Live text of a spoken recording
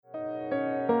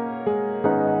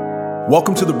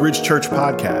Welcome to the Bridge Church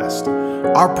podcast.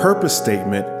 Our purpose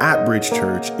statement at Bridge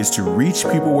Church is to reach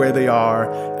people where they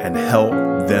are and help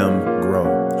them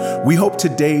grow. We hope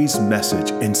today's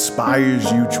message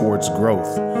inspires you towards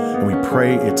growth, and we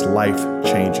pray it's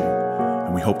life-changing.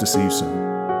 And we hope to see you soon.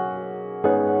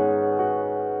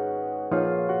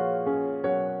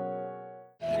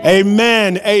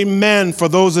 Amen. Amen. For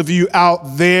those of you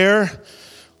out there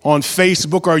on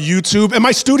Facebook or YouTube, and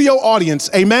my studio audience,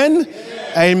 amen?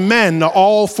 Amen.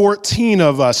 All 14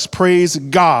 of us, praise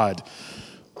God.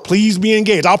 Please be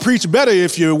engaged. I'll preach better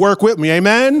if you work with me,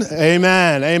 amen?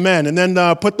 Amen, amen. And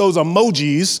then put those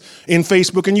emojis in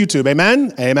Facebook and YouTube,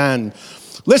 amen? Amen.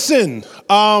 Listen,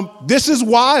 this is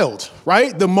wild,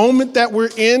 right? The moment that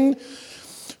we're in,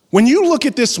 when you look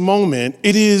at this moment,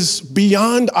 it is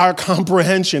beyond our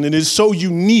comprehension. It is so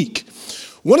unique.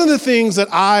 One of the things that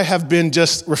I have been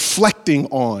just reflecting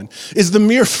on is the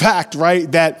mere fact, right,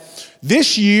 that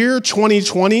this year,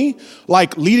 2020,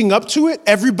 like leading up to it,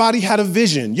 everybody had a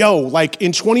vision. Like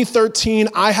in 2013,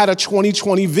 I had a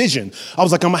 2020 vision. I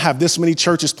was like, I'm gonna have this many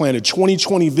churches planted,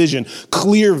 2020 vision,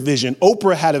 clear vision.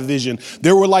 Oprah had a vision.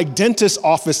 There were like dentist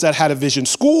office that had a vision.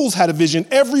 Schools had a vision.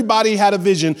 Everybody had a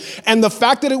vision. And the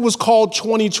fact that it was called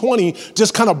 2020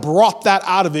 just kind of brought that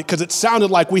out of it because it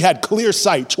sounded like we had clear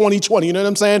sight, 2020, you know what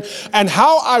I'm saying? And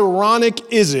how ironic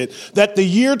is it that the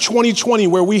year 2020,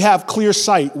 where we have clear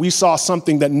sight, we saw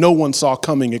something that no one saw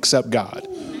coming except God.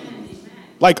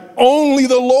 Like only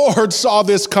the Lord saw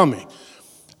this coming.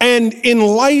 And in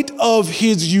light of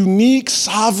his unique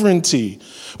sovereignty,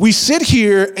 we sit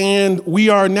here and we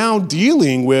are now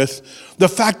dealing with the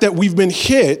fact that we've been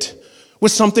hit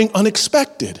with something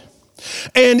unexpected.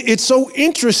 And it's so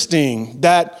interesting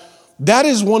that that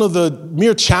is one of the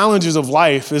mere challenges of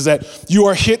life, is that you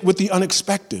are hit with the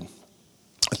unexpected.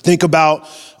 Think about,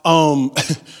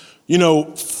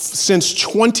 since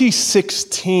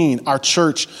 2016, our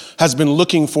church has been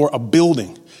looking for a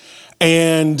building.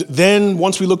 And then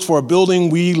once we looked for a building,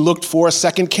 we looked for a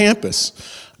second campus.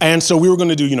 And so we were going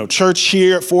to do, church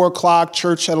here at 4 o'clock,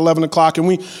 church at 11 o'clock. And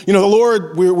the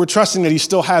Lord, we're trusting that he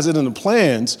still has it in the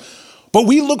plans. But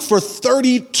we looked for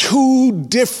 32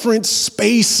 different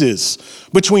spaces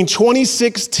between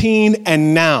 2016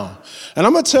 and now. And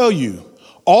I'm going to tell you,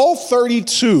 all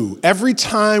 32, every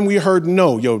time we heard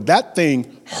no, that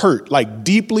thing hurt like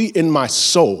deeply in my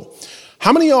soul.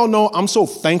 How many of y'all know I'm so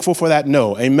thankful for that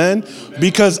no? Amen?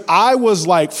 Because I was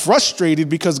like frustrated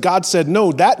because God said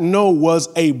no. That no was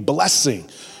a blessing,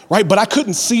 right? But I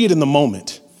couldn't see it in the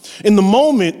moment. In the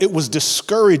moment, it was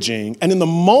discouraging. And in the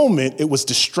moment, it was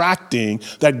distracting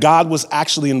that God was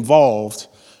actually involved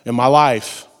in my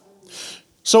life.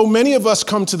 So many of us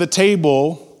come to the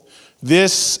table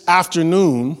this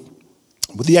afternoon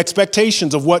with the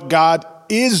expectations of what God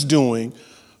is doing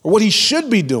or what he should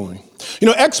be doing.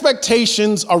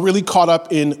 Expectations are really caught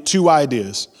up in two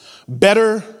ideas: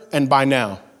 better and by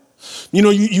now.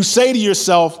 You say to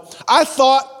yourself, I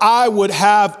thought I would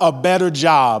have a better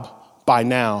job by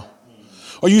now.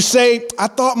 Or you say, I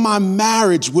thought my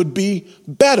marriage would be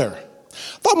better.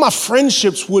 I thought my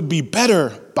friendships would be better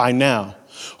by now.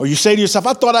 Or you say to yourself,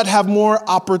 I thought I'd have more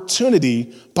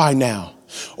opportunity by now.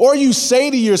 Or you say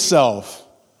to yourself,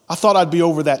 I thought I'd be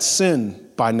over that sin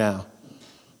by now.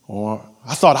 Or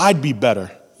I thought I'd be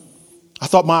better. I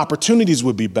thought my opportunities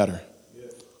would be better.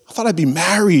 I thought I'd be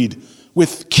married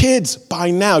with kids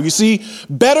by now. You see,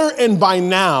 better and by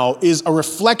now is a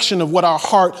reflection of what our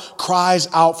heart cries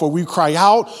out for. We cry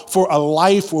out for a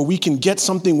life where we can get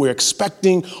something we're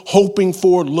expecting, hoping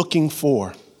for, looking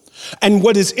for. And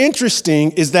what is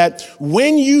interesting is that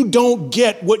when you don't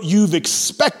get what you've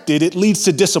expected, it leads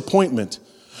to disappointment.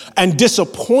 And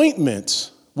disappointment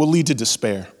will lead to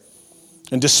despair.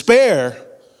 And despair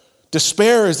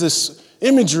is this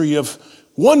imagery of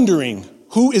wondering,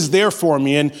 who is there for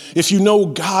me? And if you know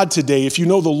God today, if you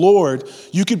know the Lord,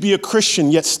 you could be a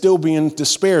Christian yet still be in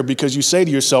despair because you say to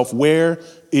yourself, where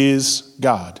is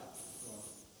God?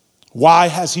 Why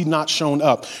has he not shown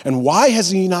up? And why has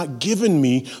he not given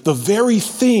me the very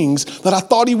things that I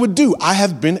thought he would do? I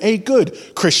have been a good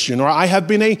Christian, or I have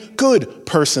been a good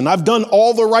person. I've done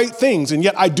all the right things, and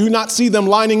yet I do not see them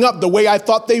lining up the way I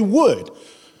thought they would.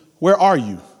 Where are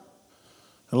you?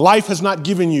 Life has not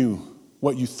given you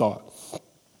what you thought.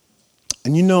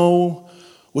 And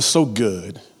what's so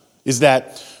good is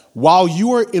that while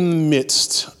you are in the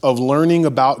midst of learning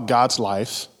about God's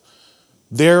life,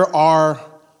 there are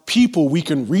people we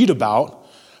can read about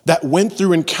that went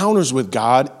through encounters with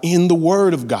God in the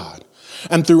Word of God.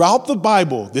 And throughout the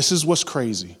Bible, this is what's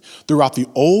crazy. Throughout the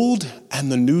Old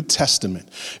and the New Testament,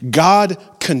 God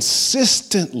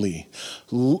consistently,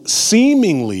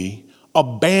 seemingly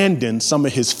abandoned some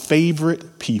of his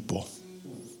favorite people.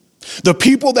 The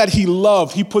people that he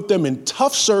loved, he put them in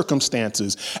tough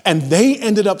circumstances, and they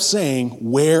ended up saying,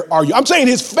 "Where are you?" I'm saying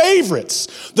his favorites,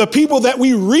 the people that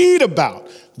we read about,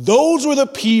 those were the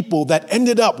people that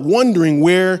ended up wondering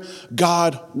where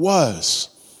God was.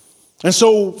 And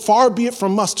so far be it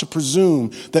from us to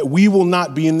presume that we will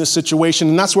not be in this situation.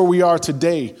 And that's where we are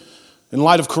today, in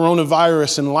light of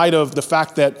coronavirus, in light of the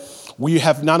fact that we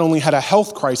have not only had a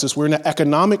health crisis, we're in an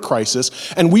economic crisis,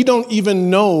 and we don't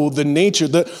even know the nature.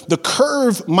 The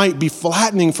curve might be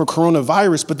flattening for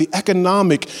coronavirus, but the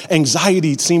economic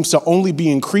anxiety seems to only be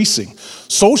increasing.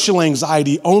 Social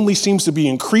anxiety only seems to be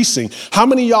increasing. How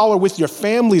many of y'all are with your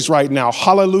families right now?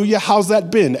 Hallelujah. How's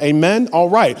that been? Amen. All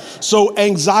right. So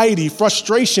anxiety,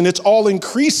 frustration, it's all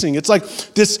increasing. It's like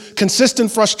this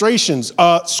consistent frustrations.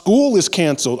 School is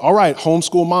canceled. All right.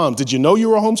 Homeschool moms. Did you know you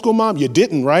were a homeschool mom? You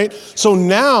didn't, right? So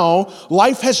now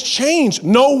life has changed.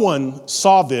 No one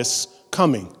saw this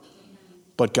coming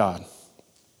but God.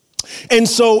 And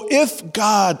so if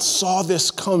God saw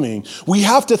this coming, we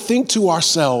have to think to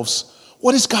ourselves,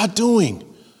 what is God doing?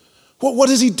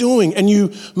 What is he doing? And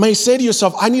you may say to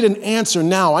yourself, I need an answer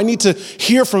now. I need to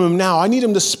hear from him now. I need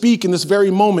him to speak in this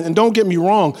very moment. And don't get me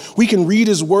wrong, we can read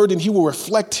his word and he will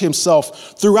reflect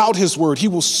himself throughout his word. He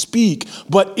will speak.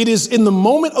 But it is in the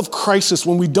moment of crisis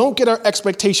when we don't get our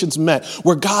expectations met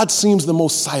where God seems the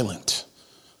most silent.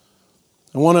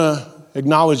 I want to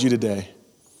acknowledge you today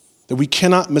that we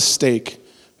cannot mistake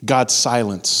God's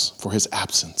silence for his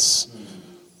absence.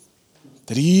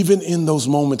 That even in those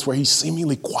moments where he's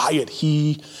seemingly quiet,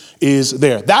 he is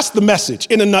there. That's the message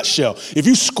in a nutshell. If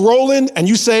you scrolling and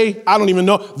you say, I don't even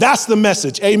know, that's the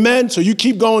message. Amen. So you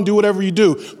keep going, do whatever you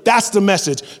do. That's the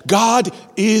message. God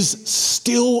is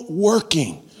still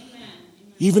working.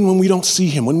 Even when we don't see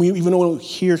him, when we even don't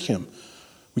hear him.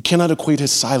 We cannot equate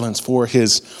his silence for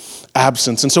his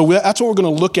absence. And so that's what we're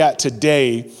going to look at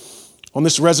today on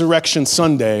this Resurrection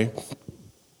Sunday.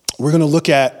 We're going to look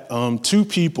at two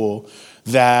people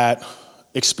that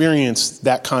experienced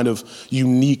that kind of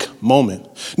unique moment.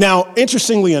 Now,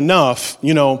 interestingly enough,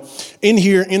 in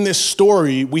here, in this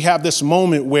story, we have this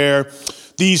moment where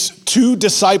these two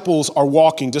disciples are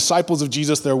walking, disciples of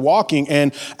Jesus, they're walking,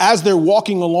 and as they're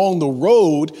walking along the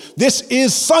road, this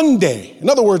is Sunday. In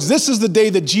other words, this is the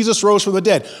day that Jesus rose from the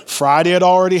dead. Friday had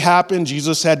already happened.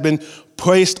 Jesus had been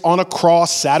placed on a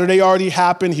cross. Saturday already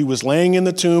happened. He was laying in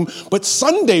the tomb. But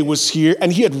Sunday was here,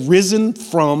 and he had risen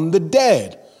from the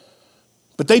dead.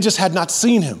 But they just had not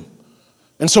seen him.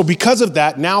 And so because of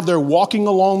that, now they're walking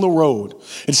along the road.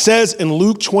 It says in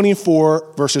Luke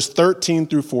 24, verses 13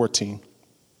 through 14,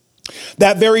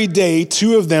 that very day,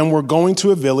 two of them were going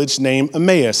to a village named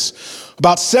Emmaus,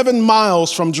 about 7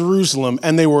 miles from Jerusalem,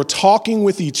 and they were talking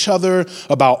with each other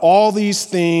about all these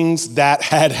things that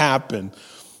had happened.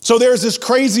 So there's this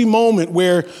crazy moment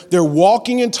where they're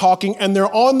walking and talking and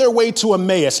they're on their way to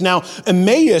Emmaus. Now,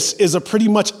 Emmaus is a pretty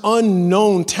much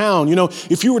unknown town.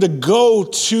 If you were to go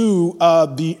to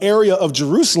the area of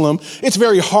Jerusalem, it's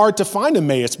very hard to find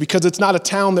Emmaus because it's not a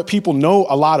town that people know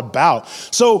a lot about.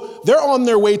 So they're on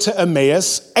their way to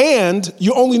Emmaus and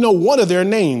you only know one of their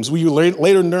names. We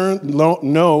later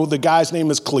know the guy's name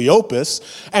is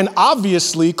Cleopas. And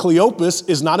obviously, Cleopas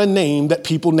is not a name that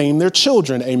people name their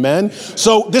children. Amen.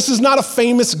 So this is not a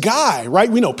famous guy, right?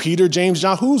 We know Peter, James,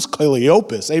 John. Who's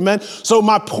Cleopas? Amen. So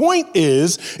my point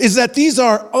is that these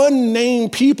are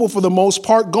unnamed people for the most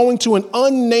part going to an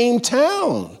unnamed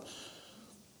town.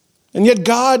 And yet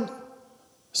God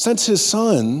sent his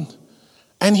son,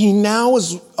 and he now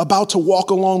is about to walk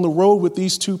along the road with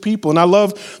these two people. And I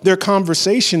love their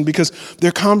conversation because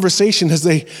their conversation as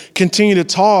they continue to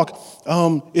talk,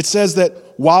 it says that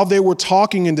while they were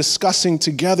talking and discussing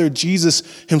together, Jesus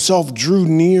himself drew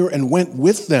near and went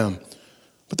with them.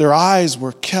 But their eyes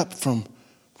were kept from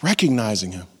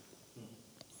recognizing him.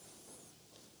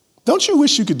 Don't you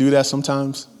wish you could do that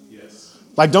sometimes? Yes.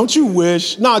 Like, don't you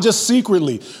wish, just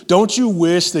secretly, don't you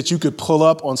wish that you could pull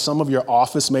up on some of your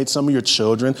office mates, some of your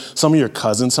children, some of your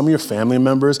cousins, some of your family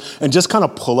members, and just kind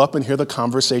of pull up and hear the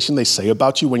conversation they say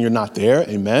about you when you're not there?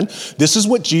 Amen. This is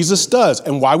what Jesus does.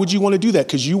 And why would you want to do that?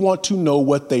 Because you want to know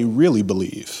what they really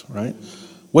believe, right?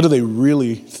 What do they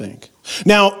really think?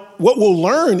 Now, what we'll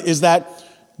learn is that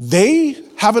they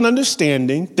have an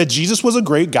understanding that Jesus was a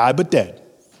great guy, but dead,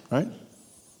 right?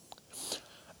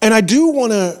 And I do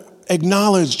want to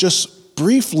acknowledge just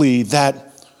briefly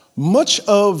that much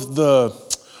of the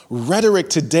rhetoric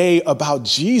today about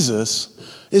Jesus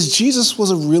is Jesus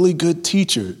was a really good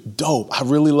teacher. Dope. I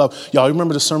really love. Y'all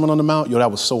remember the Sermon on the Mount?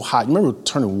 That was so hot. You remember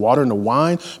turning water into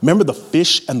wine? Remember the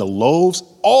fish and the loaves?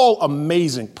 all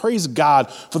amazing. Praise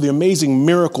God for the amazing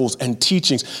miracles and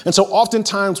teachings. And so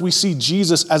oftentimes we see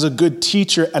Jesus as a good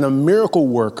teacher and a miracle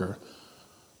worker,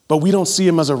 but we don't see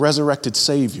him as a resurrected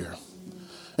Savior.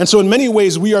 And so in many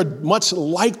ways, we are much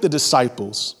like the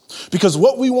disciples, because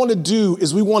what we want to do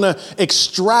is we want to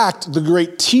extract the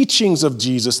great teachings of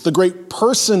Jesus, the great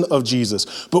person of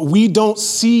Jesus, but we don't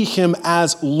see him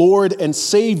as Lord and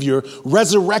Savior,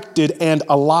 resurrected and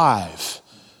alive.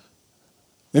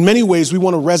 In many ways, we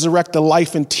want to resurrect the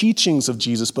life and teachings of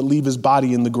Jesus, but leave his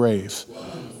body in the grave.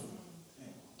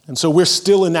 And so we're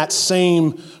still in that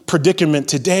same predicament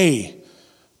today.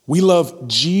 We love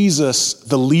Jesus,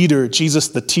 the leader, Jesus,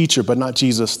 the teacher, but not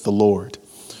Jesus, the Lord.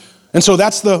 And so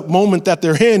that's the moment that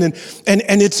they're in. And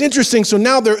it's interesting. So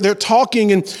now they're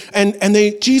talking and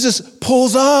Jesus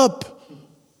pulls up.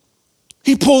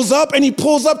 He pulls up and he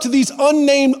pulls up to these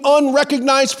unnamed,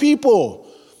 unrecognized people.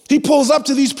 He pulls up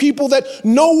to these people that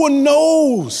no one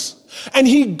knows. And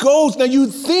he goes. Now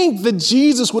you'd think that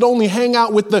Jesus would only hang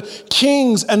out with the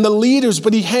kings and the leaders,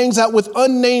 but he hangs out with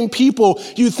unnamed people.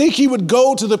 You'd think he would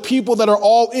go to the people that are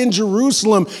all in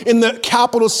Jerusalem, in the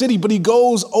capital city, but he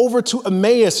goes over to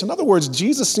Emmaus. In other words,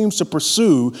 Jesus seems to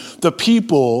pursue the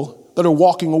people that are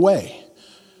walking away,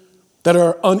 that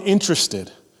are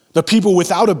uninterested, the people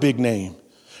without a big name.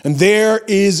 And there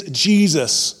is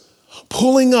Jesus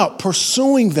pulling up,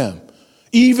 pursuing them,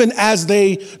 even as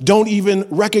they don't even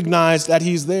recognize that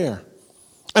he's there.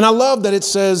 And I love that it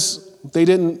says they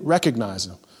didn't recognize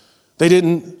him. They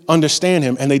didn't understand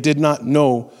him, and they did not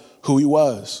know who he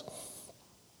was.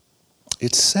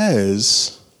 It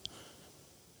says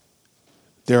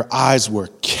their eyes were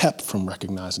kept from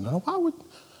recognizing him.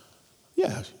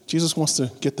 Jesus wants to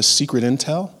get the secret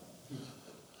intel.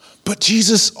 But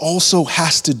Jesus also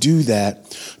has to do that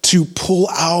to pull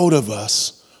out of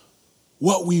us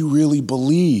what we really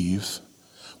believe.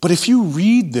 But if you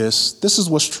read this is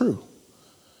what's true.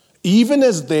 Even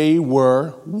as they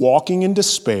were walking in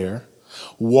despair,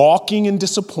 walking in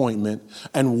disappointment,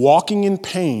 and walking in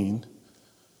pain,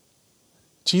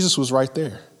 Jesus was right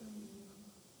there.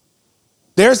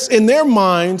 In their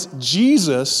minds,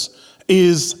 Jesus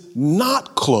is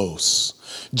not close.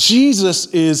 Jesus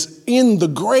is in the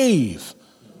grave.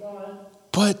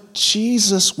 But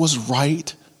Jesus was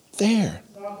right there.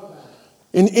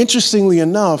 And interestingly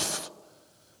enough,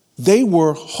 they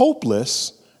were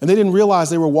hopeless, and they didn't realize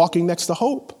they were walking next to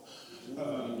hope.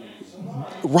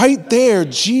 Right there,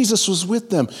 Jesus was with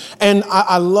them. And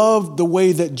I love the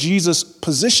way that Jesus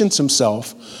positions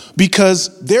himself,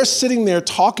 because they're sitting there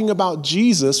talking about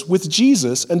Jesus with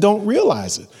Jesus and don't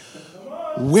realize it.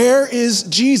 Where is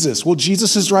Jesus? Well,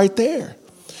 Jesus is right there.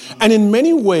 And in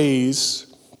many ways,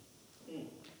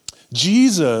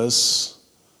 Jesus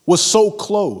was so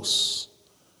close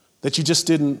that you just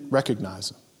didn't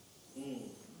recognize him.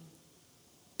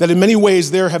 That in many ways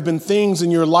there have been things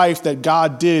in your life that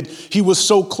God did. He was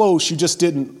so close, you just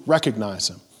didn't recognize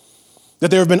him. That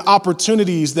there have been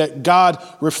opportunities that God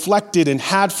reflected and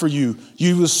had for you.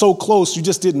 You were so close, you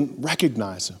just didn't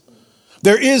recognize him.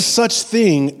 There is such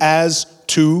thing as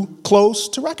too close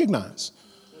to recognize.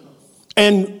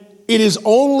 And it is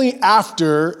only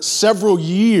after several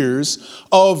years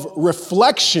of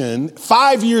reflection,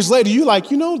 5 years later, you're like,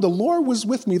 the Lord was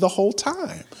with me the whole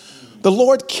time. The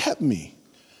Lord kept me.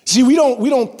 See, we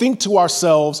don't think to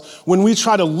ourselves when we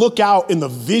try to look out in the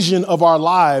vision of our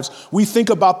lives, we think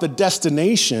about the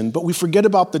destination, but we forget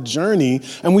about the journey,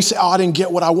 and we say, I didn't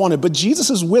get what I wanted. But Jesus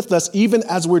is with us even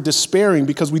as we're despairing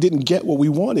because we didn't get what we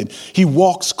wanted. He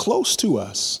walks close to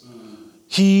us.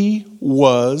 He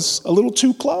was a little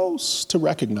too close to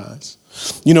recognize.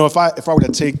 If I were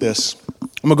to take this,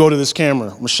 I'm gonna go to this camera.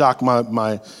 I'm gonna shock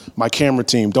my camera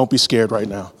team. Don't be scared right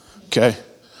now, okay?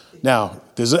 Now,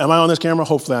 am I on this camera?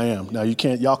 Hopefully I am. Now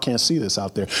y'all can't see this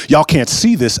out there. Y'all can't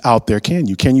see this out there, can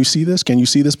you? Can you see this? Can you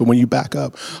see this? But when you back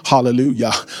up,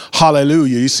 hallelujah,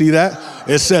 hallelujah. You see that?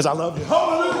 It says, I love you.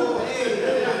 Hallelujah.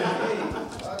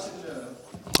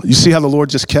 You see how the Lord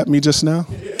just kept me just now?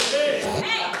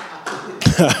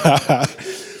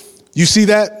 You see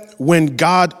that? When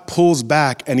God pulls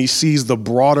back and he sees the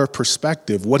broader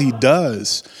perspective, what he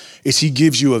does is he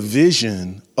gives you a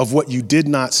vision of what you did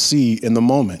not see in the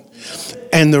moment.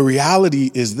 And the reality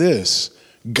is this: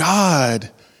 God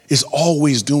is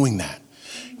always doing that.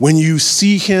 When you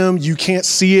see him, you can't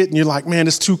see it, and you're like, man,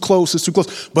 it's too close, it's too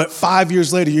close. But 5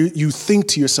 years later, you think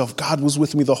to yourself, God was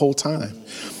with me the whole time.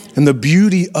 And the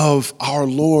beauty of our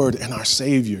Lord and our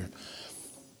Savior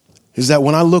is that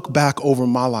when I look back over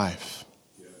my life,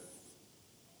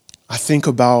 I think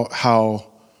about how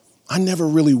I never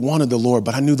really wanted the Lord,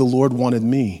 but I knew the Lord wanted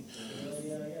me.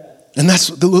 And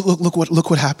look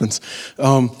what happens.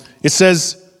 It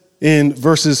says in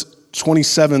verses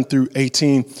 27 through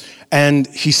 18, and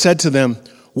he said to them,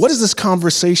 "What is this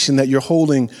conversation that you're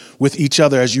holding with each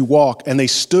other as you walk?" And they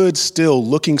stood still,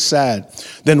 looking sad.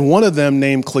 Then one of them,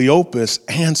 named Cleopas,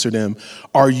 answered him,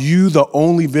 "Are you the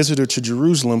only visitor to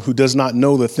Jerusalem who does not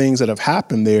know the things that have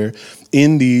happened there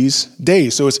in these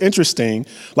days?" So it's interesting,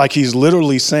 like he's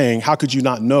literally saying, how could you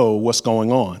not know what's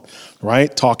going on,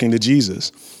 right? Talking to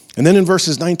Jesus. And then in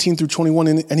verses 19 through 21,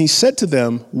 and he said to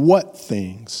them, "What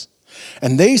things?"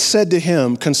 And they said to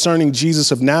him concerning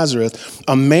Jesus of Nazareth,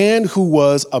 "A man who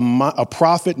was a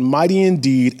prophet, mighty in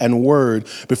deed and word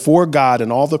before God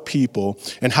and all the people,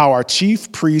 and how our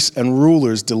chief priests and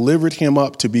rulers delivered him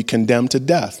up to be condemned to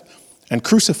death and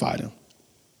crucified him."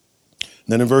 And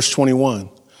then in verse 21,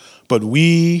 "But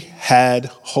we had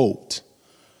hoped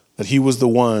that he was the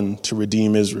one to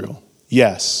redeem Israel.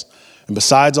 Yes, and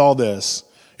besides all this,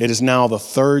 it is now the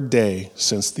third day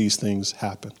since these things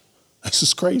happened." This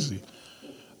is crazy.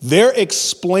 They're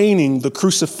explaining the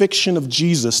crucifixion of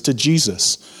Jesus to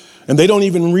Jesus, and they don't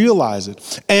even realize it.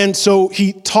 And so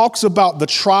he talks about the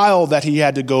trial that he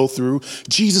had to go through.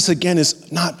 Jesus, again,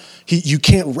 is not, you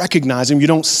can't recognize him. You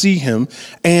don't see him.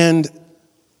 And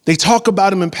they talk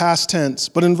about him in past tense.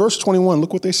 But in verse 21,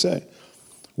 look what they say.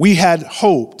 "We had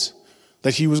hoped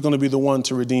that he was going to be the one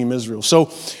to redeem Israel." So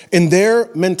in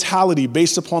their mentality,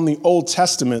 based upon the Old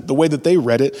Testament, the way that they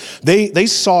read it, they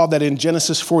saw that in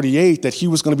Genesis 48, that he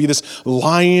was going to be this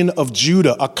Lion of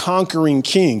Judah, a conquering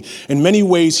king. In many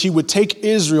ways, he would take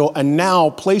Israel and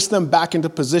now place them back into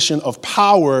position of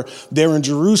power there in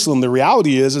Jerusalem. The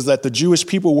reality is that the Jewish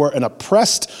people were an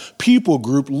oppressed people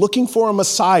group looking for a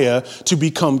Messiah to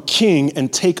become king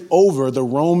and take over the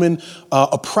Roman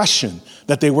oppression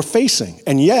that they were facing.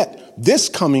 And yet, this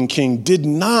coming king did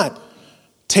not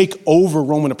take over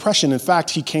Roman oppression. In fact,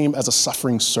 he came as a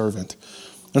suffering servant.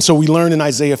 And so we learn in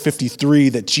Isaiah 53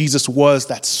 that Jesus was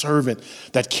that servant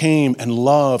that came and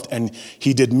loved, and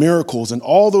he did miracles and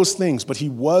all those things, but he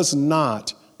was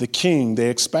not the king they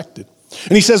expected.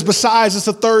 And he says, besides, it's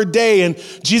the third day. And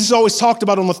Jesus always talked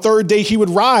about on the third day he would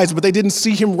rise, but they didn't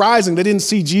see him rising. They didn't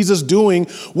see Jesus doing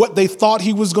what they thought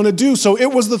he was going to do. So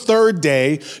it was the third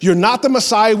day. You're not the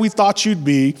Messiah we thought you'd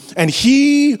be. And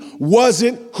he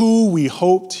wasn't who we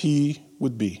hoped he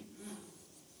would be.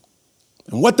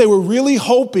 And what they were really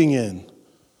hoping in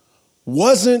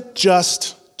wasn't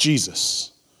just Jesus.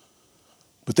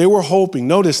 But they were hoping.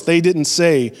 Notice they didn't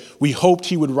say, we hoped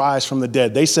he would rise from the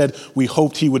dead. They said, we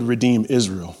hoped he would redeem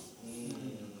Israel.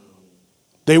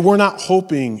 They were not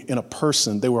hoping in a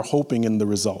person. They were hoping in the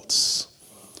results.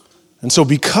 And so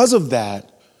because of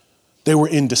that, they were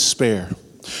in despair.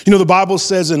 You know, the Bible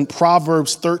says in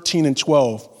Proverbs 13 and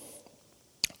 12,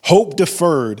 hope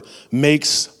deferred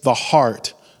makes the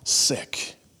heart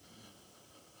sick.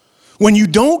 When you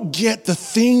don't get the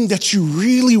thing that you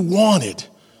really wanted,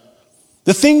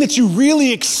 the thing that you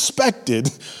really expected,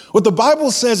 what the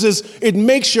Bible says is it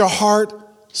makes your heart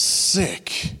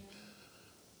sick.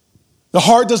 The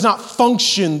heart does not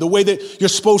function the way that you're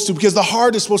supposed to, because the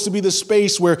heart is supposed to be the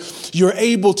space where you're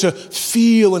able to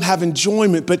feel and have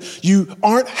enjoyment, but you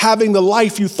aren't having the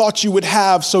life you thought you would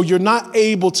have, so you're not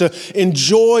able to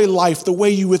enjoy life the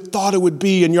way you would thought it would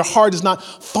be, and your heart is not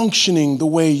functioning the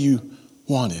way you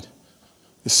wanted.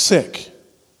 It's sick.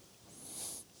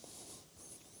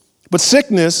 But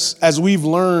sickness, as we've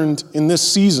learned in this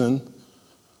season,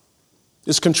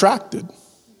 is contracted.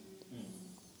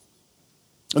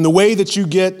 And the way that you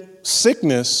get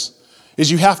sickness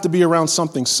is you have to be around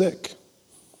something sick.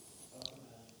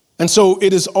 And so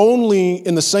it is only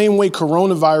in the same way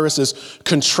coronavirus is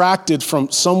contracted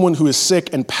from someone who is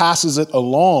sick and passes it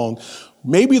along.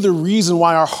 Maybe the reason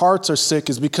why our hearts are sick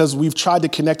is because we've tried to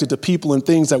connect it to people and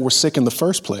things that were sick in the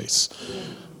first place.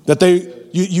 That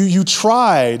you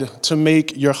tried to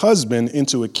make your husband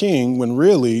into a king when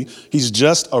really he's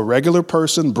just a regular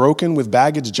person broken with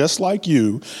baggage just like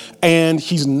you, and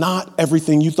he's not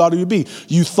everything you thought he would be.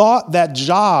 You thought that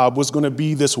job was going to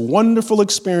be this wonderful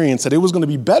experience, that it was going to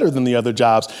be better than the other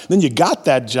jobs. Then you got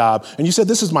that job and you said,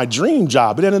 this is my dream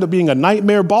job. It ended up being a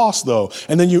nightmare boss though.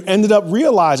 And then you ended up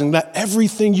realizing that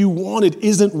everything you wanted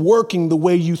isn't working the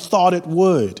way you thought it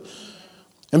would.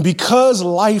 And because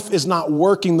life is not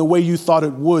working the way you thought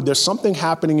it would, there's something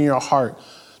happening in your heart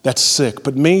that's sick.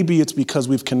 But maybe it's because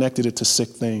we've connected it to sick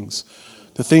things,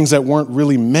 the things that weren't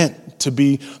really meant to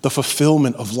be the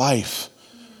fulfillment of life.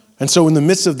 And so in the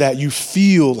midst of that, you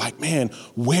feel like, man,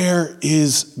 where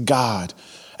is God?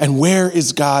 And where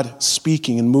is God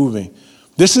speaking and moving?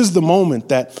 This is the moment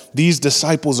that these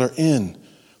disciples are in.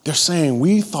 They're saying,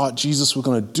 we thought Jesus was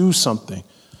going to do something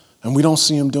And we don't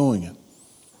see him doing it.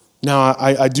 Now,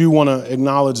 I do want to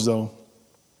acknowledge, though,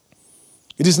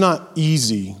 it is not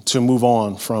easy to move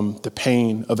on from the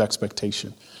pain of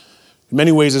expectation. In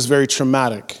many ways, it's very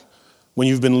traumatic. When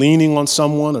you've been leaning on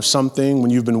someone or something,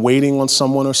 when you've been waiting on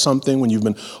someone or something, when you've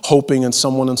been hoping in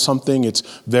someone and something, it's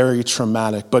very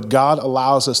traumatic. But God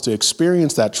allows us to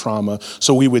experience that trauma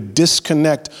so we would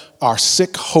disconnect our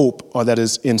sick hope, or that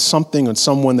is in something or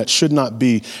someone that should not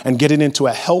be, and get it into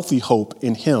a healthy hope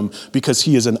in him, because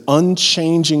he is an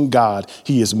unchanging God.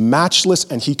 He is matchless,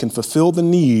 and he can fulfill the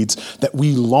needs that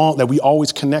we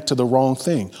always connect to the wrong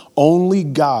thing. Only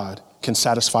God can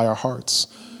satisfy our hearts.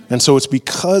 And so it's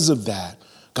because of that,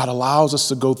 God allows us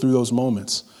to go through those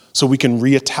moments so we can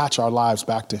reattach our lives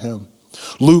back to him.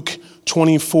 Luke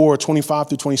 24, 25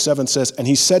 through 27 says, and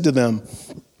he said to them,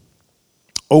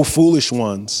 O foolish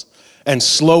ones, and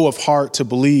slow of heart to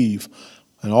believe,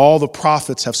 and all the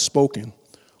prophets have spoken.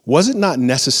 Was it not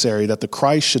necessary that the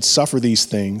Christ should suffer these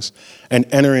things and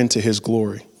enter into his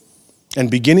glory?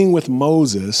 And beginning with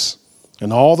Moses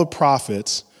and all the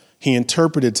prophets, he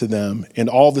interpreted to them in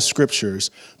all the scriptures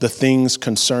the things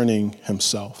concerning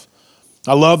himself.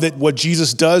 I love that what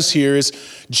Jesus does here is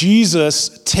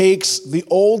Jesus takes the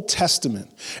Old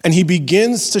Testament and he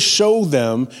begins to show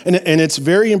them, and it's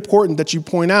very important that you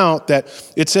point out that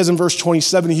it says in verse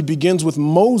 27, he begins with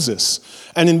Moses.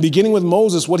 And in beginning with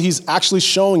Moses, what he's actually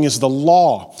showing is the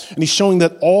law. And he's showing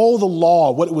that all the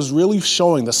law, what it was really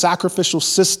showing, the sacrificial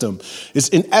system, is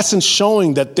in essence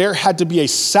showing that there had to be a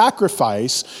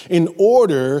sacrifice in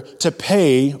order to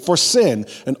pay for sin.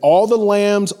 And all the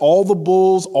lambs, all the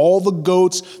bulls, all the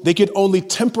goats, they could only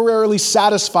temporarily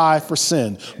satisfy for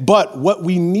sin. But what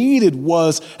we needed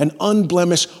was an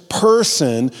unblemished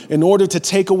person in order to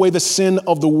take away the sin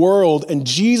of the world. And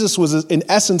Jesus was in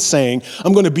essence saying,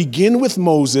 I'm going to begin with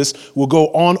Moses, we'll go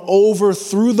on over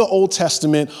through the Old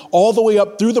Testament, all the way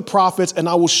up through the prophets, and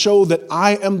I will show that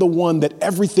I am the one that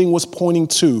everything was pointing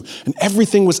to. And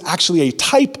everything was actually a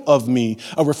type of me,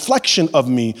 a reflection of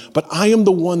me, but I am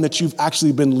the one that you've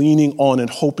actually been leaning on and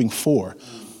hoping for.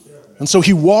 And so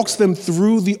he walks them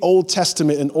through the Old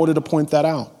Testament in order to point that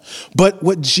out. But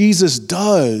what Jesus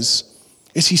does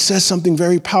is he says something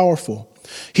very powerful.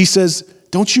 He says,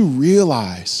 don't you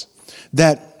realize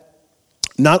that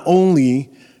not only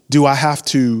do I have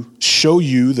to show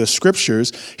you the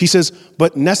scriptures, he says,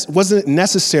 but wasn't it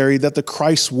necessary that the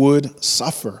Christ would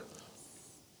suffer?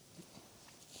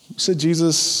 He said,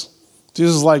 Jesus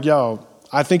is like, yo,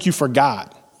 I think you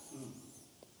forgot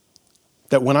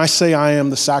that when I say I am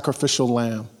the sacrificial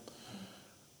lamb,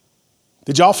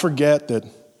 did y'all forget that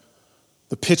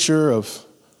the picture of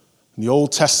the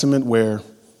Old Testament where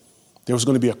there was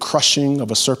going to be a crushing of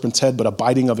a serpent's head, but a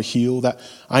biting of a heel, that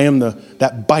I am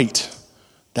that bite,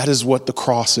 that is what the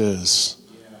cross is.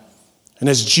 Yeah. And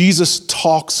as Jesus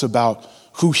talks about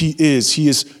who he is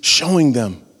showing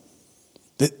them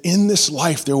that in this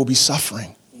life there will be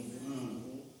suffering.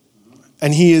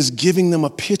 And he is giving them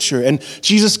a picture. And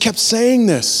Jesus kept saying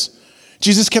this.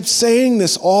 Jesus kept saying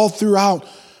this all throughout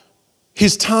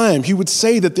his time. He would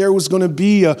say that there was going to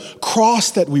be a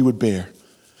cross that we would bear.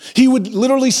 He would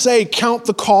literally say, count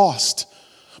the cost.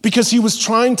 Because he was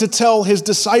trying to tell his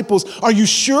disciples, are you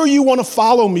sure you want to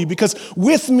follow me? Because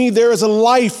with me there is a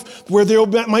life where there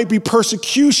might be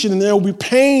persecution and there will be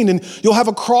pain and you'll have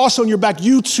a cross on your back.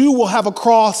 You too will have a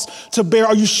cross to bear.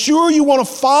 Are you sure you want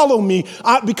to follow me?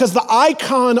 Because the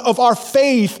icon of our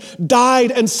faith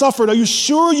died and suffered. Are you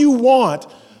sure you want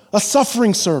a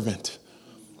suffering servant?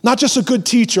 Not just a good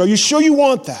teacher. Are you sure you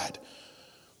want that?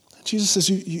 Jesus says,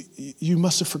 you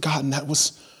must have forgotten that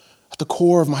was at the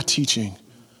core of my teaching.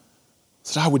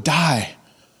 That I would die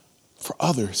for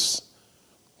others.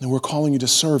 And we're calling you to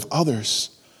serve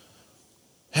others.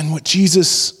 And what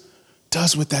Jesus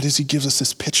does with that is he gives us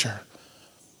this picture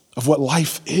of what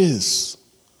life is.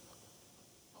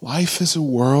 Life is a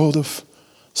world of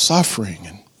suffering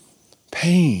and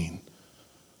pain.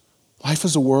 Life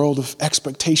is a world of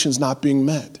expectations not being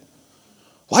met.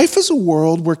 Life is a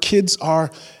world where kids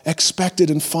are expected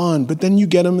and fun, but then you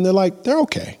get them and they're like, they're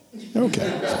okay. They're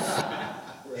okay.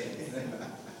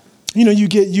 You know,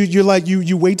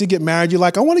 you wait to get married. You're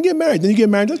like, I want to get married. Then you get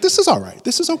married. Like, this is all right.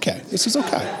 This is okay. This is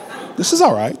okay. This is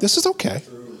all right. This is okay.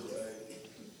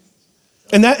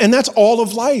 And that's all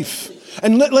of life.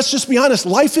 And let's just be honest.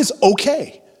 Life is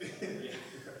okay.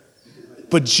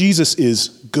 But Jesus is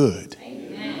good.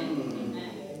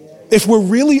 If we're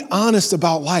really honest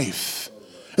about life.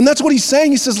 And that's what he's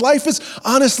saying. He says life is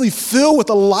honestly filled with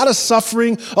a lot of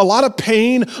suffering, a lot of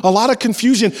pain, a lot of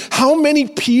confusion. How many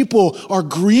people are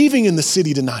grieving in the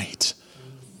city tonight?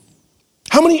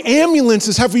 How many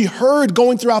ambulances have we heard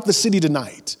going throughout the city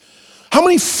tonight? How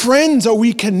many friends are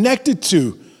we connected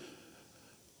to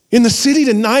in the city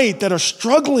tonight that are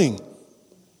struggling?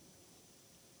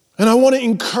 And I want to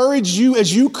encourage you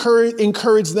as you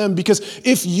encourage them, because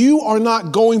if you are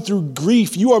not going through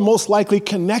grief, you are most likely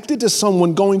connected to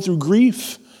someone going through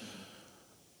grief.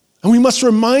 And we must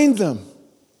remind them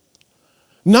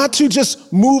not to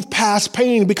just move past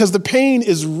pain, because the pain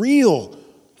is real,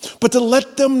 but to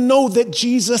let them know that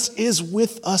Jesus is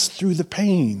with us through the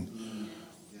pain.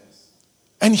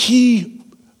 And he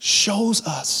shows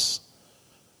us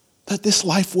that this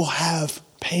life will have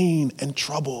pain and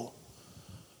trouble.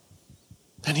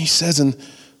 And he says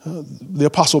the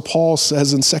Apostle Paul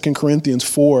says in 2 Corinthians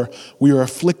 4, we are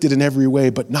afflicted in every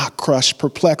way, but not crushed,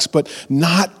 perplexed, but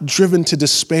not driven to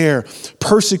despair,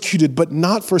 persecuted, but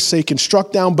not forsaken,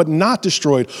 struck down, but not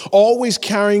destroyed, always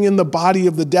carrying in the body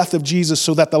of the death of Jesus,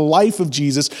 so that the life of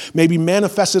Jesus may be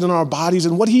manifested in our bodies.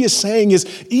 And what he is saying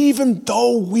is, even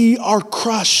though we are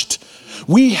crushed,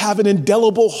 we have an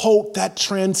indelible hope that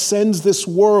transcends this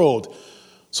world.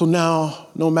 So now,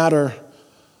 no matter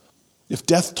if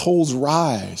death tolls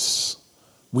rise,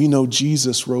 we know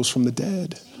Jesus rose from the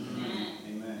dead.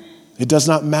 Amen. It does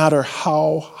not matter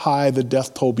how high the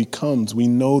death toll becomes. We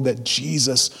know that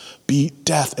Jesus beat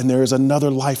death, and there is another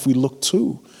life we look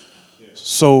to.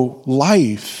 So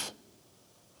life,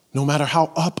 no matter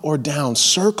how up or down,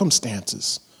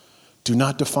 circumstances do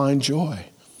not define joy.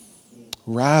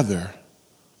 Rather,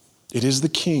 it is the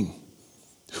King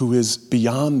who is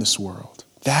beyond this world.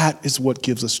 That is what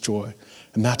gives us joy.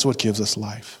 And that's what gives us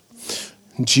life.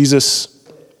 And Jesus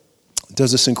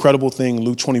does this incredible thing,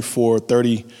 Luke 24,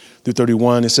 30 through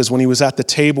 31. It says, when he was at the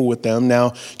table with them,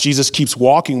 now Jesus keeps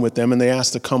walking with them, and they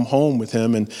ask to come home with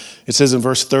him. And it says in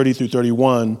verse 30 through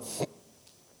 31,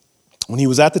 when he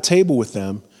was at the table with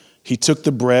them, he took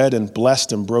the bread and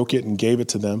blessed and broke it and gave it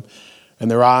to them. And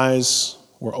their eyes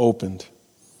were opened,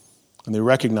 and they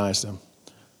recognized him.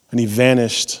 And he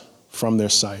vanished from their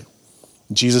sight.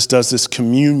 Jesus does this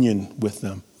communion with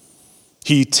them.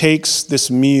 He takes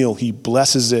this meal, he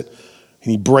blesses it,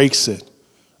 and he breaks it.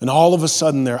 And all of a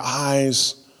sudden, their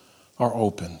eyes are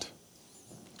opened.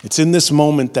 It's in this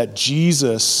moment that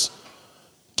Jesus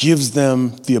gives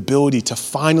them the ability to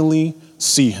finally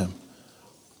see him.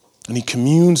 And he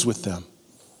communes with them.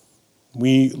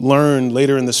 We learn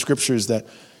later in the scriptures that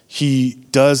he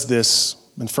does this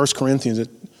in 1 Corinthians. It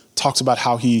talks about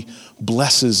how he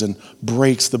blesses and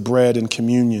breaks the bread in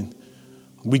communion.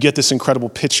 We get this incredible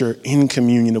picture in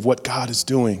communion of what God is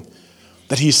doing,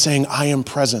 that he's saying, I am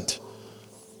present.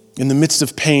 In the midst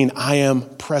of pain, I am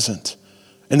present.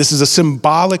 And this is a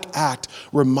symbolic act,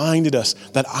 reminded us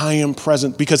that I am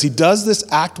present, because he does this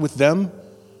act with them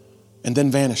and then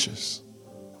vanishes.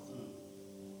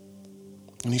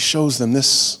 And he shows them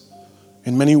this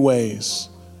in many ways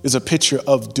is a picture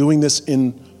of doing this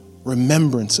in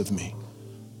remembrance of me.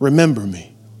 Remember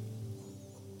me.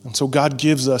 And so God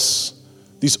gives us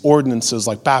these ordinances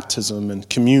like baptism and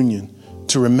communion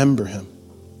to remember him.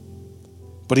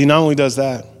 But he not only does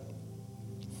that,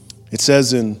 it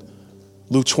says in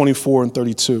Luke 24 and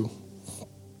 32,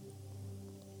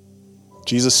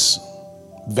 Jesus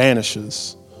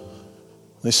vanishes.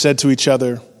 They said to each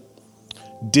other,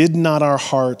 did not our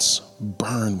hearts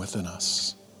burn within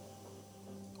us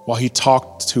while he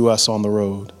talked to us on the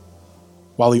road?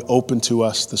 While he opened to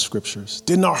us the scriptures?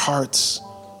 Didn't our hearts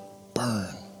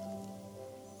burn?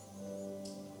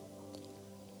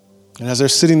 And as they're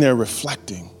sitting there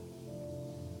reflecting,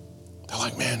 they're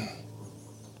like, man,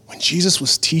 when Jesus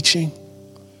was teaching,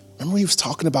 remember he was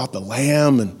talking about the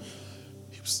lamb and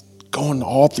he was going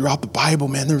all throughout the Bible,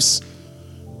 man, it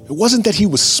wasn't that he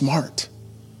was smart.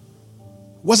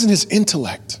 It wasn't his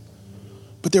intellect,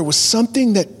 but there was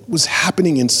something that was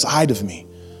happening inside of me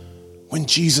when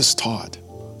Jesus taught.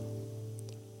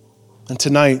 And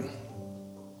tonight,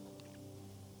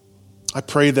 I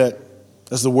pray that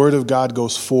as the word of God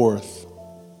goes forth,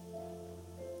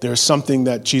 there's something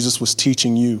that Jesus was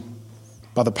teaching you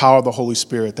by the power of the Holy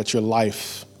Spirit, that your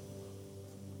life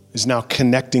is now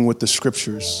connecting with the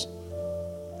scriptures,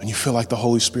 and you feel like the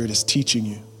Holy Spirit is teaching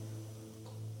you,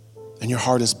 and your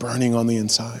heart is burning on the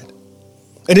inside.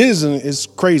 And it's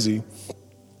crazy,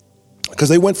 because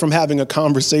they went from having a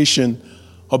conversation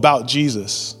about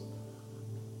Jesus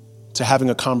to having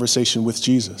a conversation with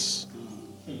Jesus.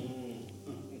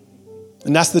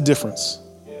 And that's the difference.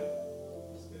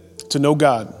 To know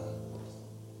God.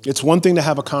 It's one thing to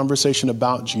have a conversation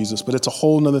about Jesus, but it's a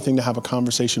whole other thing to have a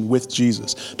conversation with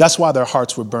Jesus. That's why their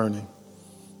hearts were burning,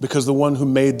 because the one who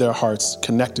made their hearts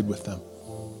connected with them.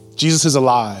 Jesus is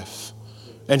alive,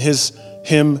 and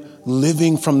him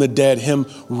living from the dead, him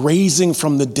raising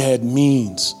from the dead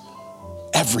means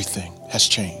everything. has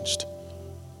changed.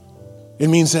 It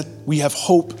means that we have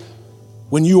hope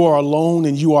when you are alone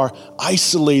and you are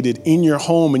isolated in your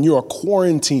home and you are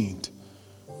quarantined.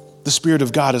 The Spirit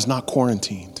of God is not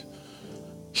quarantined.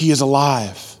 He is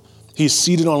alive. He is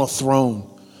seated on a throne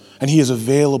and he is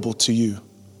available to you.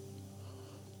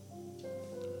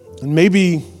 And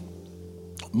maybe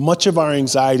much of our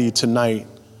anxiety tonight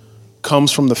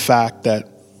comes from the fact that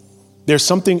there's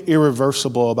something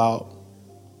irreversible about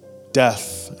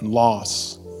death and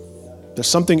loss. There's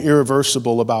something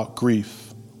irreversible about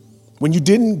grief. When you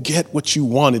didn't get what you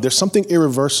wanted, there's something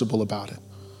irreversible about it.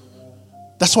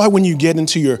 That's why when you get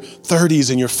into your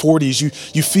 30s and your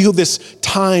 40s, you feel this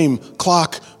time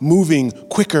clock moving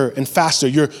quicker and faster.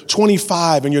 You're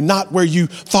 25 and you're not where you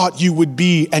thought you would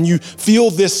be, and you feel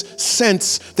this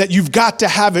sense that you've got to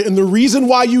have it. And the reason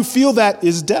why you feel that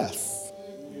is death.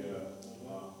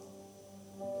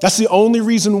 That's the only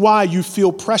reason why you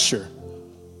feel pressure,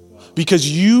 because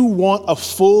you want a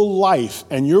full life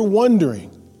and you're wondering,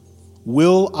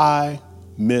 will I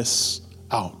miss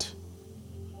out?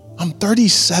 I'm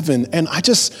 37 and I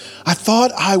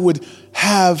thought I would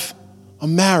have a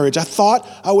marriage. I thought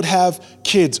I would have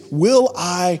kids. Will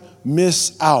I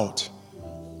miss out?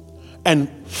 And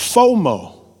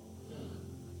FOMO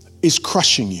is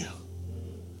crushing you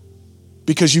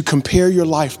because you compare your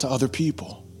life to other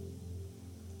people.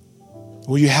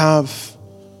 Will you have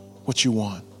what you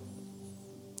want?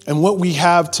 And what we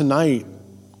have tonight,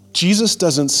 Jesus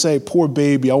doesn't say, poor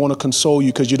baby, I want to console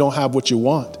you because you don't have what you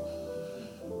want.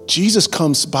 Jesus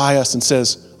comes by us and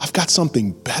says, I've got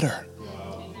something better.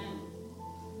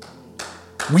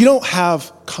 We don't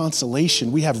have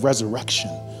consolation. We have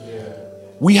resurrection.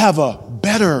 We have a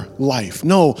better life.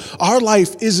 No, our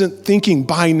life isn't thinking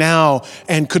by now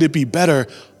and could it be better.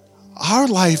 Our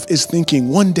life is thinking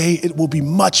one day it will be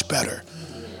much better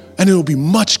and it will be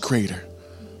much greater.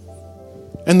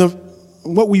 And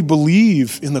what we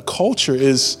believe in the culture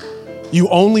is you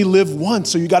only live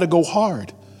once, so you got to go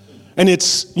hard. And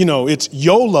it's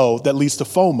YOLO that leads to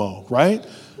FOMO, right?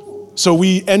 So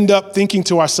we end up thinking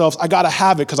to ourselves, I got to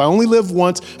have it because I only live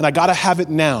once and I got to have it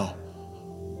now.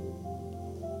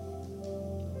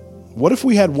 What if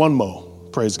we had one more?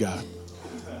 Praise God.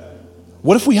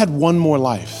 What if we had one more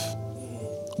life?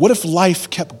 What if life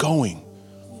kept going?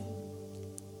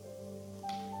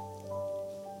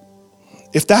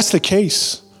 If that's the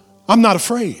case, I'm not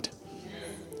afraid.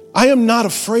 I am not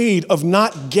afraid of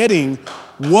not getting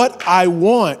what I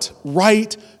want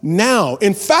right now.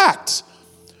 In fact,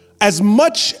 as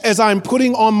much as I'm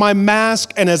putting on my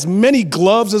mask and as many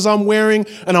gloves as I'm wearing,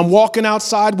 and I'm walking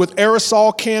outside with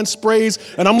aerosol can sprays,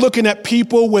 and I'm looking at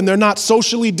people when they're not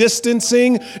socially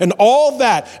distancing and all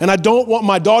that, and I don't want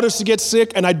my daughters to get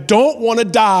sick and I don't want to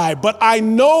die, but I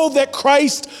know that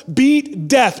Christ beat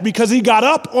death because he got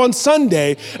up on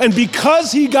Sunday, and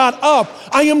because he got up,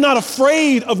 I am not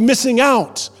afraid of missing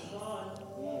out.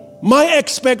 My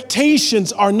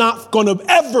expectations are not going to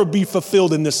ever be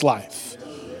fulfilled in this life,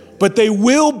 but they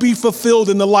will be fulfilled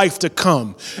in the life to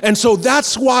come. And so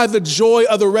that's why the joy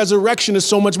of the resurrection is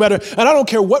so much better. And I don't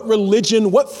care what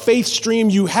religion, what faith stream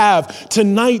you have.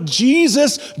 Tonight,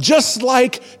 Jesus, just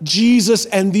like Jesus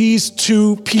and these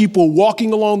two people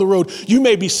walking along the road, you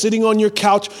may be sitting on your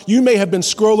couch, you may have been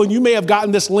scrolling, you may have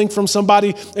gotten this link from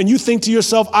somebody, and you think to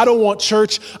yourself, I don't want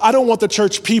church, I don't want the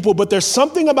church people, but there's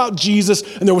something about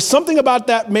Jesus, and there was something about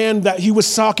that man that he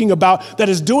was talking about that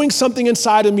is doing something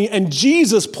inside of me, and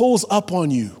Jesus pulls up on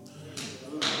you.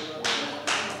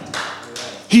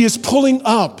 He is pulling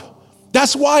up.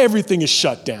 That's why everything is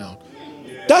shut down.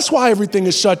 That's why everything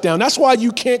is shut down. That's why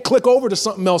you can't click over to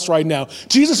something else right now.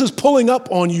 Jesus is pulling up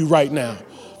on you right now.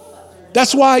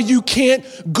 That's why you can't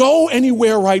go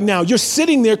anywhere right now. You're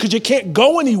sitting there because you can't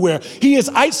go anywhere.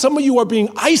 Some of you are being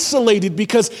isolated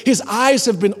because his eyes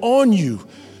have been on you.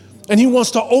 And he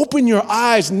wants to open your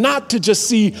eyes not to just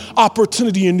see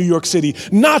opportunity in New York City,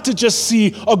 not to just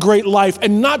see a great life,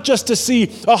 and not just to see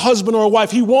a husband or a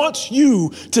wife. He wants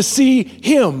you to see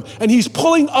him, and he's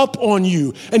pulling up on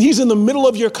you, and he's in the middle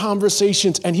of your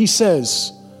conversations, and he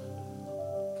says,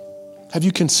 have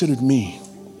you considered me?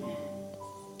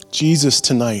 Jesus,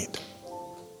 tonight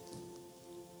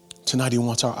he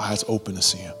wants our eyes open to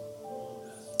see him.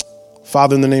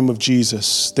 Father, in the name of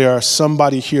Jesus, there are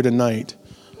somebody here tonight.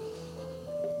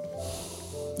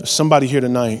 There's somebody here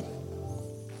tonight.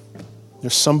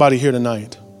 There's somebody here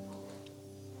tonight.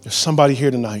 There's somebody here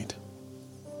tonight.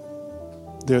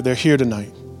 They're here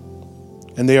tonight.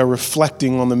 And they are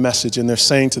reflecting on the message, and they're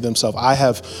saying to themselves, I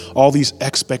have all these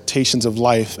expectations of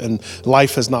life, and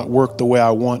life has not worked the way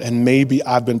I want, and maybe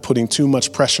I've been putting too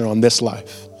much pressure on this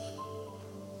life.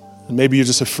 And maybe you're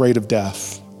just afraid of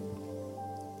death.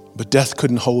 but death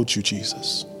couldn't hold you,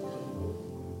 Jesus.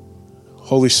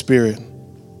 Holy Spirit,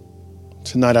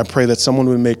 tonight I pray that someone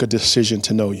would make a decision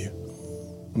to know you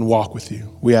and walk with you.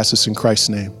 We ask this in Christ's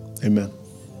name. Amen.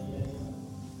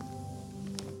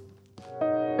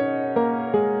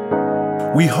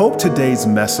 We hope today's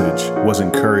message was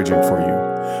encouraging for you.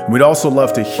 We'd also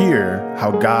love to hear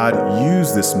how God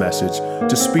used this message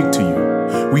to speak to you.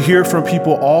 We hear from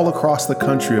people all across the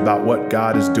country about what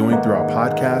God is doing through our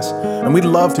podcast, and we'd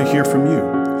love to hear from you.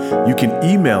 You can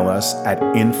email us at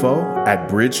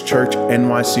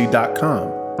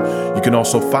info@bridgechurchnyc.com. You can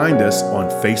also find us on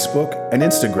Facebook and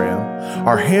Instagram.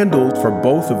 Our handle for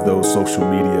both of those social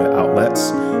media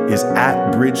outlets is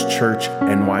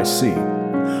 @bridgechurchnyc.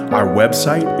 Our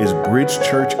website is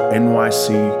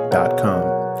bridgechurchnyc.com.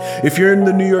 If you're in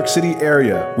the New York City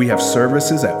area, we have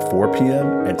services at 4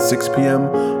 p.m. and 6 p.m.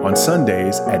 on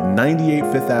Sundays at 98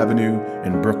 Fifth Avenue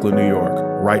in Brooklyn, New York,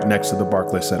 right next to the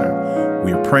Barclays Center.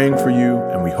 We are praying for you,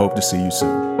 and we hope to see you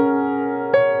soon.